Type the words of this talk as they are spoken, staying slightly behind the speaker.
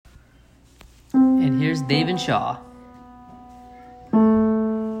And here's Dave and Shaw.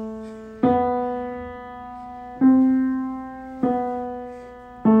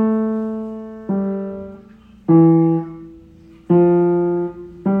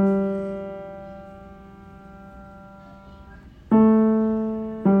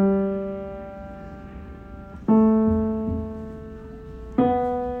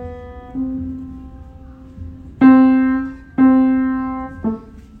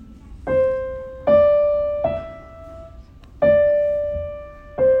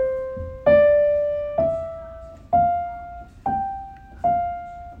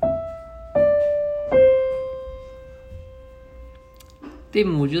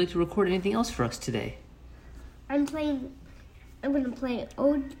 David, would you like to record anything else for us today? I'm going to play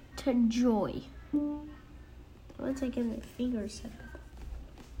Ode to Joy. Once I get my fingers set.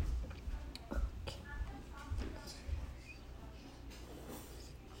 Okay.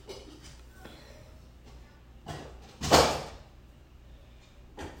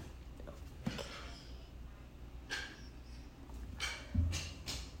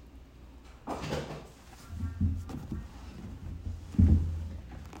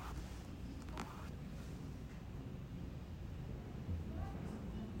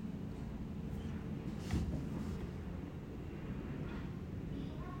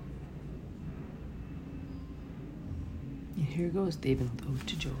 And here goes David with Ode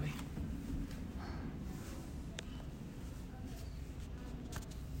to Joy.